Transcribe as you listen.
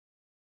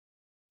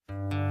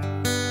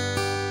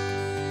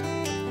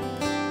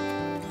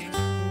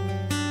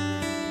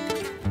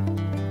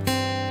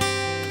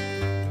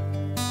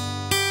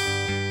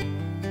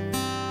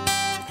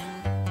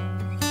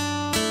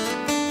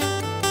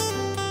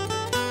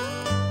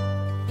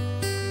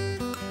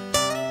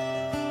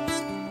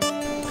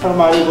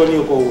Farmari ko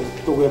niyo ko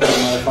tuwe pa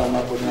mga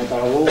farmer po na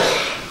tao.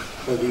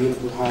 Pagiging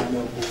buhat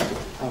niyo po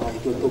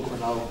itutok ko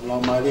na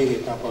lamari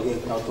kita pag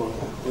ikaw to.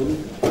 Kun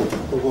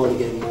tugol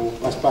game mo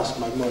pas-pas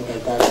magmo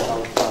kay tayo tao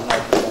farmer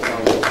po na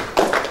tao.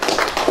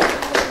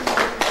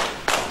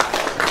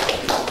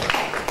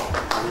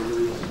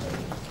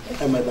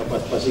 Hallelujah. Ay may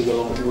dapat pasigaw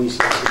ang buwis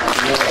sa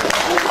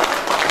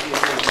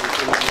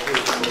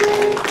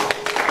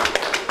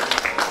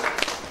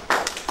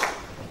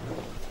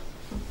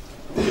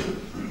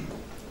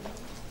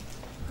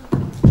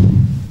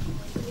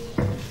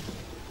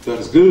God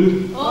is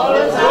good. All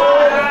the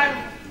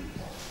time.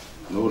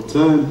 All the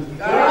time.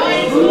 God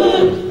is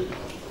good.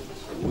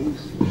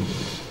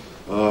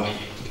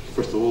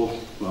 First of all,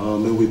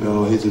 may we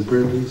bow our heads in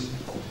prayer, please.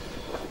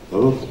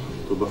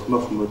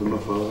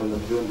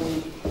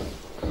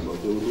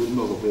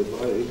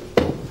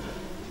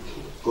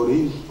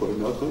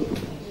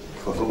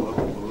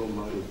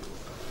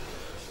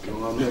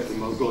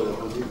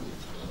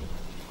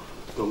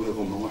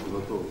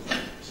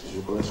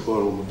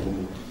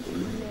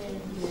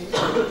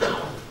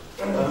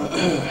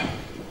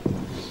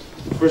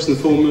 First and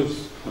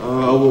foremost,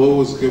 I will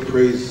always give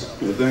praise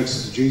and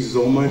thanks to Jesus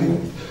Almighty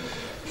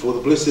for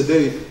the blessed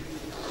day.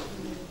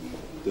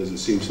 Doesn't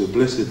seem so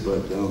blessed,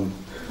 but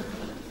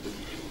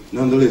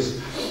nonetheless,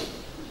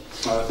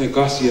 I thank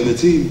Kasi and the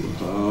team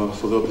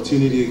for the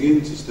opportunity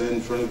again to stand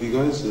in front of you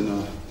guys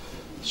and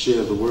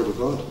share the Word of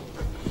God.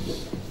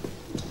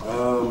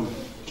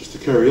 Just to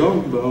carry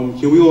on,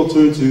 can we all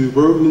turn to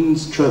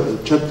Romans chapter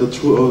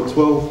 12,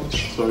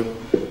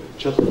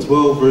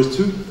 verse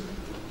 2.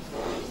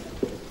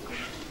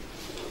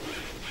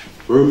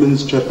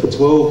 Romans chapter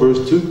 12,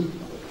 verse 2.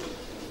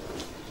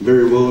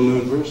 Very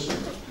well-known verse.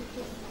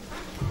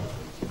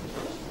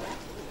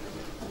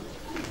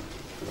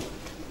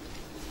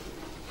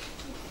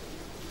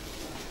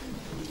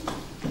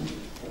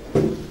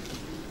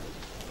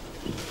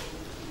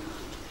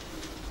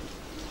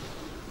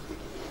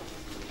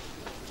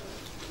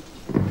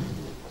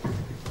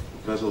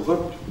 Guys all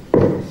up?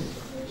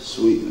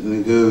 Sweet, and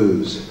it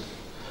goes.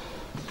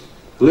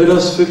 Let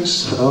us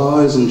fix our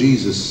eyes on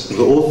Jesus,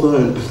 the author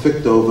and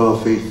perfecter of our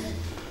faith,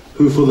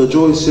 who for the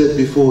joy set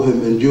before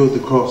him endured the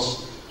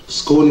cross,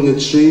 scorning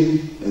its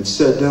shame, and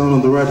sat down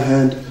on the right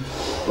hand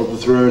of the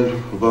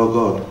throne of our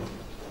God.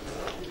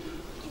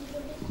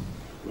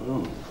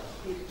 Oh.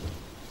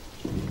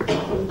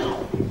 No,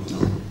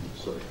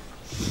 sorry.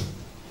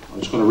 I'm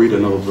just going to read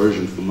another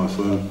version from my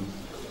phone.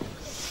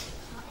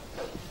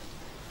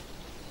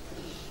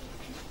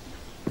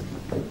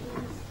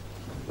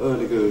 And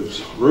it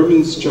goes,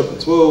 Romans chapter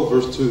 12,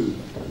 verse 2.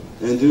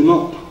 And do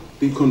not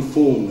be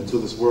conformed to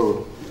this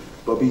world,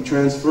 but be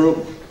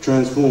transformed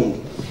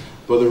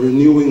by the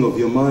renewing of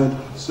your mind,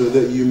 so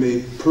that you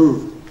may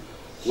prove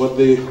what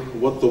the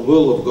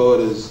will of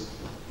God is,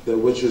 that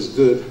which is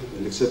good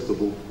and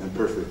acceptable and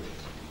perfect.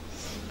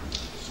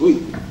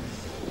 Sweet.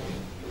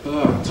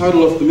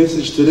 Title of the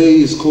message today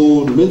is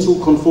called Mental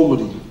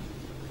Conformity.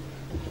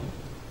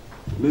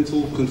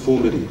 Mental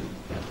Conformity.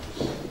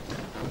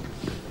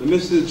 The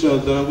message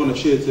that I want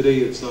to share today,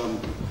 it's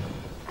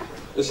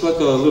like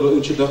a little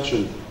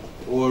introduction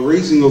or a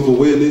raising of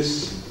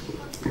awareness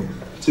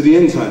to the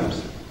end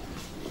times.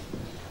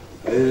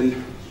 And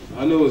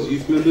I know as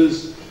youth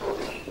members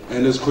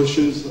and as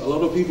Christians, a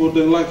lot of people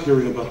don't like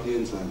hearing about the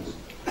end times.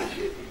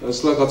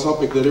 It's like a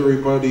topic that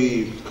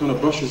everybody kind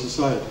of brushes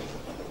aside.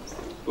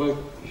 Like,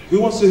 who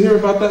wants to hear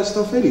about that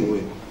stuff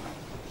anyway?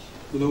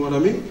 You know what I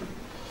mean?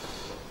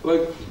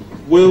 Like,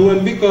 well, when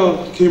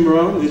Vika came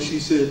around and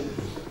she said,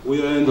 we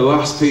are in the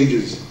last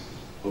pages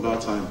of our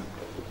time.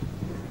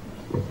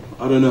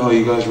 I don't know how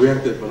you guys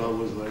reacted, but I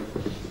was like,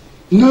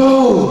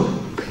 no!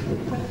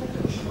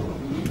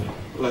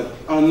 Like,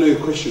 I know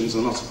Christians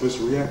are not supposed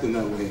to react in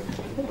that way,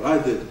 but I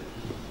did.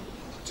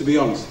 To be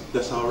honest,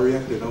 that's how I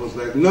reacted. I was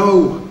like,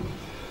 no!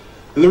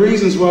 And the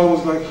reasons why I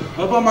was like,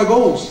 how about my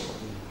goals?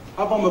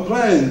 How about my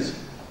plans?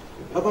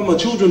 How about my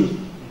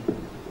children? I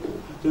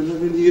don't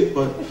have any yet,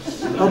 but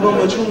how about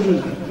my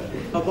children?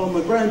 How about my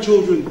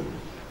grandchildren?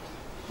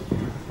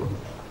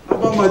 How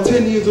about my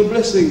 10 years of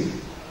blessing?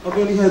 I've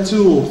only had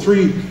 2 or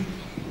 3.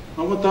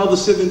 I want the other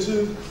 7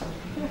 too.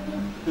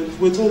 And if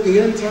we're talking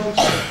end times,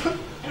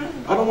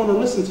 I don't want to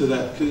listen to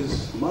that,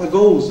 because my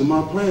goals and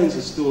my plans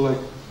are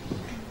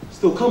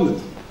still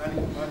coming.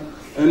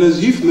 And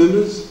as youth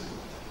members,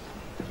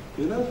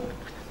 you know,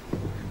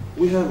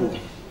 we have a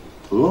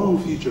long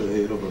future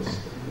ahead of us.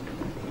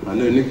 I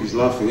know Nikki's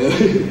laughing at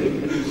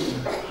me.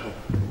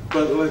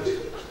 But like,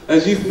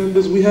 as youth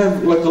members, we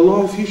have like a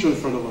long future in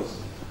front of us.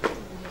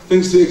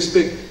 Things to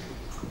expect,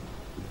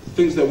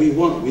 things that we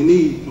want, we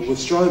need, and we're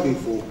striving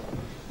for.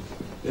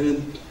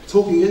 And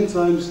talking end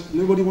times,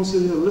 nobody wants to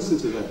listen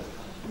to that.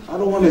 I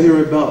don't want to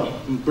hear about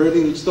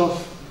burning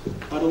stuff.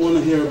 I don't want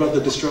to hear about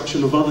the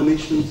destruction of other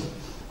nations.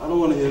 I don't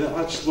want to hear that.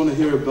 I just want to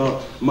hear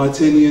about my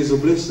 10 years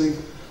of blessing.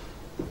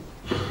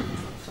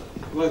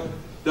 Like,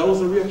 that was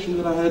the reaction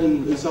that I had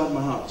inside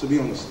my heart, to be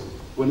honest.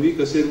 When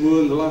Vika said we were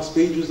in the last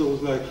pages, I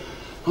was like,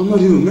 I'm not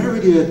even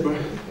married yet, bro.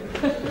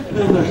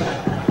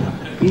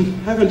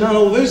 haven't done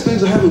all those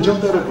things. I haven't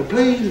jumped out of a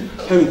plane,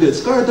 haven't did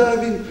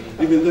skydiving,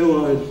 even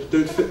though I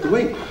don't fit the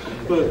weight,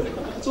 but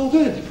it's all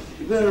good.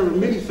 There are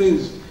many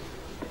things.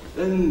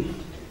 And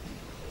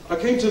I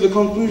came to the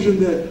conclusion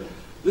that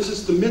this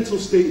is the mental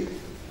state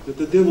that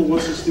the devil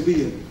wants us to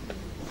be in.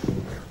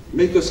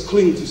 Make us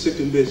cling to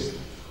second best.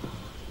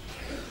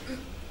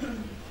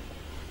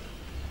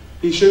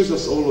 He shows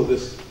us all of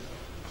this,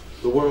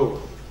 the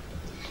world.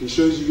 He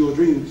shows you your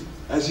dreams,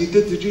 as he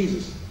did to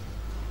Jesus.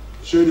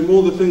 Showed him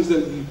all the things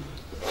that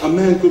a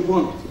man could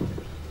want.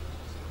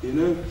 You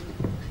know,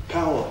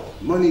 power,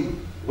 money,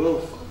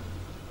 wealth.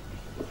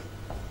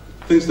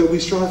 Things that we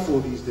strive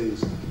for these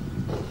days.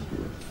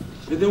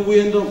 And then we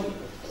end up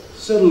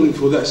settling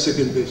for that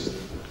second best.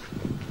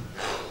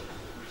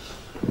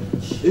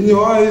 In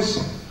your eyes,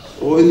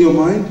 or in your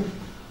mind,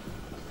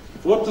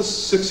 what does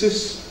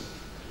success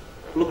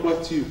look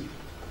like to you?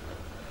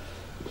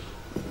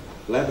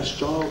 Lavish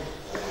job?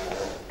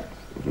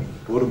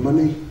 Or the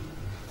money?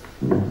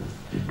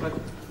 Like,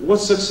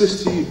 what's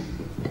success to you?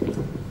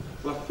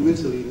 Like,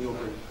 mentally in your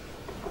brain?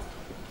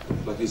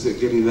 Like, is it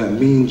getting that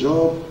mean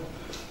job?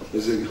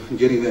 Is it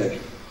getting that?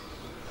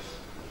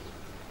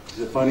 Is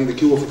it finding the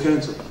cure for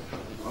cancer?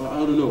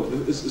 I don't know.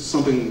 It's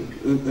something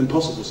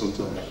impossible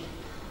sometimes.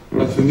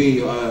 Like for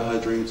me, I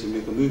dream to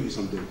make a movie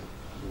someday.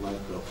 Like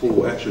a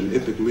full action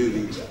epic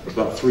movie,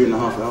 about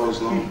 3.5 hours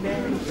long.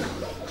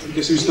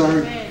 Guess who's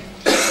starring?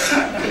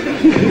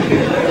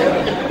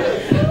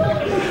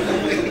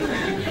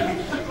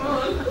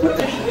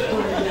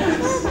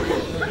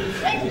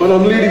 But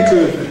I'm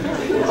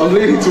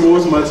leading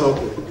towards my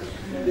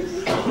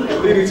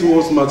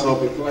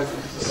topic. Like,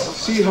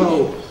 see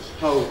how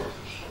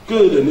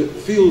good and it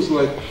feels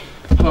like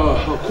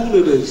how cool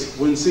it is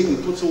when Satan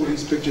puts all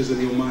these pictures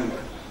in your mind,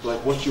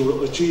 like what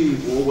you'll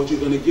achieve or what you're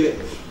going to get,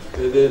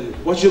 and then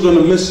what you're going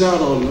to miss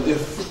out on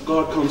if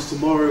God comes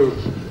tomorrow,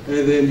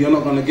 and then you're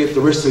not going to get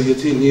the rest of your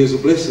 10 years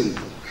of blessing.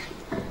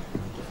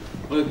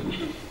 Like,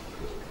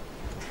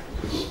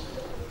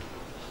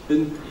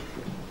 and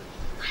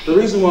the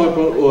reason why I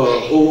brought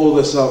all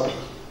this up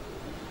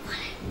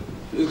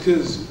is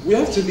because we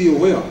have to be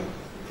aware.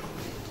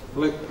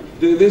 Like,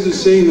 there's a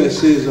saying that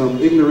says,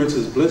 ignorance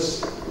is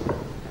bliss.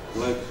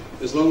 Like,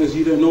 as long as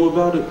you don't know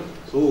about it,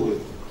 it's all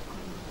good.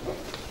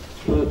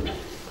 But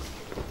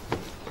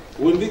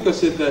when Vika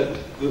said that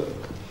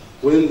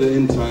we're in the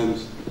end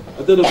times,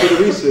 I did a bit of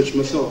research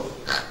myself.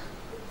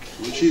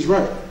 And she's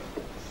right.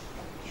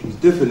 She's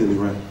definitely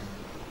right.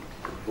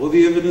 All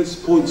the evidence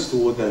points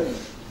toward that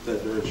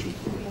direction.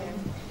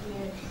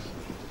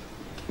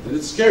 And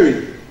it's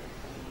scary.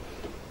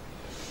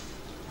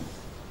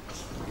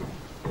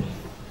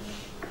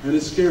 And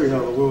it's scary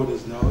how the world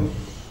is now.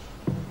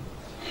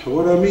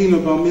 What I mean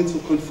about mental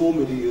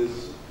conformity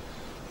is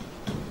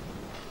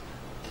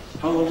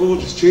how the world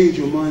just changed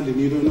your mind and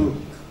you don't know.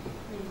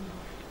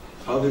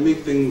 How they make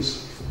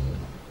things,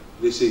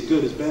 they say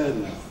good is bad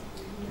now.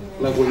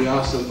 Like when you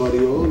ask somebody,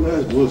 oh,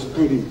 that was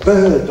pretty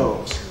bad,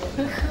 dogs.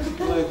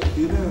 Like,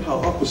 you know how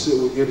opposite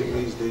we're getting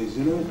these days,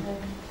 you know?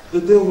 The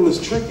devil is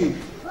tricky.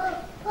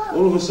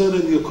 All of a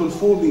sudden you're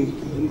conforming.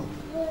 And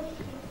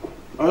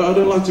I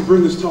don't like to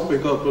bring this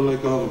topic up, but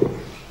like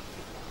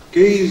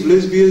gays,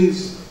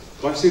 lesbians,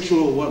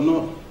 bisexual or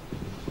whatnot.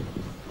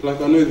 Like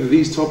I know that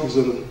these topics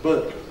are,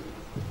 but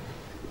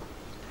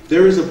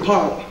there is a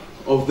part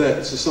of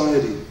that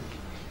society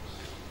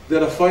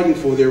that are fighting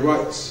for their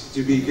rights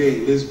to be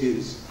gay,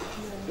 lesbians,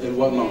 and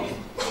whatnot.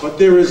 But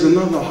there is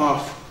another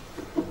half.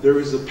 There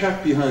is a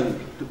pack behind.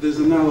 There's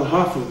another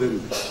half of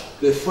them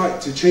that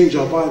fight to change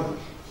our Bible.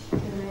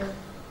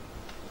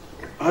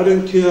 I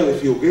don't care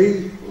if you're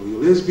gay or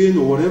you're lesbian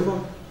or whatever.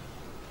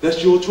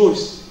 That's your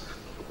choice.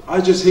 I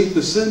just hate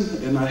the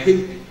sin, and I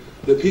hate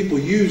that people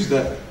use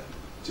that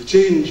to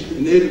change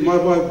and edit my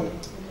Bible.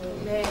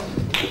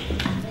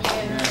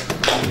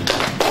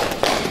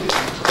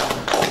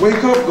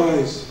 Wake up,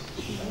 guys.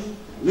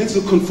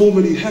 Mental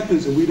conformity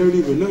happens and we don't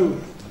even know.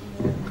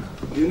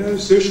 You know,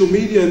 social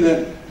media and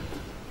that,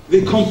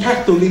 they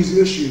compact on these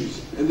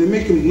issues and they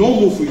make them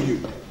normal for you.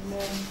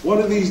 One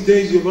of these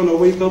days you're going to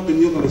wake up and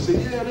you're going to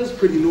say, yeah, that's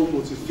pretty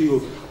normal to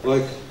feel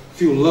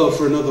love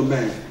for another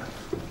man.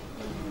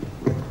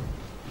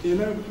 You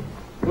know,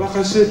 like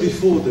I said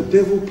before, the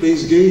devil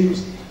plays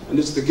games, and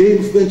it's the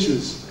game of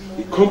inches.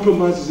 He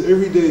compromises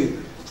every day.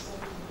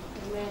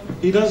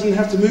 He doesn't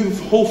have to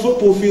move a whole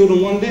football field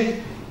in one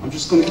day. I'm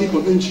just going to keep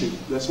on inching.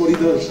 That's what he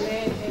does.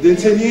 Then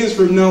 10 years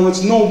from now,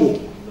 it's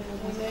normal.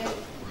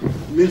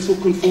 Mental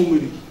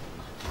conformity.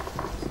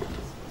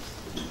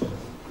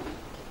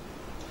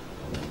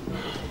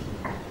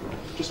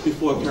 Just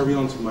before I carry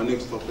on to my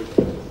next topic,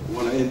 I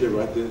want to end it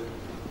right there,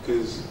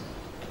 because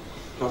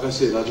like I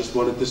said, I just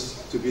wanted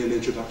this to be an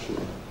introduction.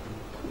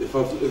 If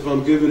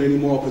I'm given any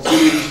more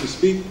opportunities to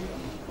speak,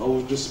 I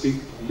will just speak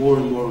more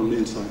and more on the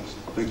insights.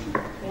 Thank you.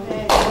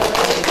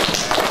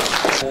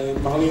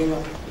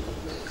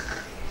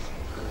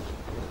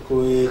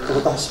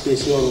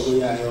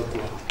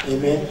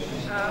 Amen.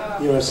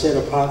 You are set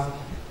apart.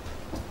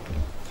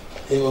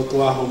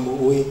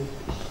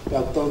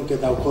 Pagton ke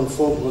tau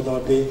conform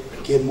ko te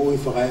ke mui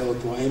whakai o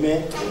tua.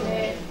 Amen?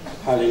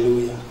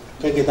 Hallelujah.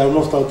 Kai ke tau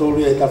nofta o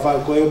tōru e ta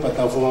whakoe, pa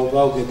tau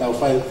whakau ke tau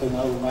whai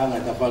whena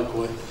umanga ta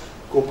whakoe.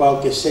 Ko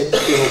pau ke set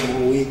ke ho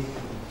mui,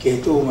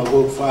 ke tūnga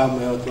ko whaame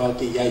o tua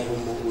ke iai ho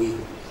mui.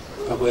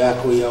 Ka koe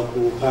ako i au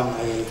ku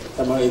hanga e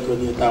tama e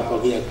koni e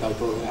tāpaki a tau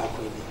tōru e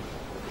ako i ni.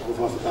 Ko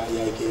whawhata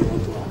iai ke o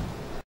tua.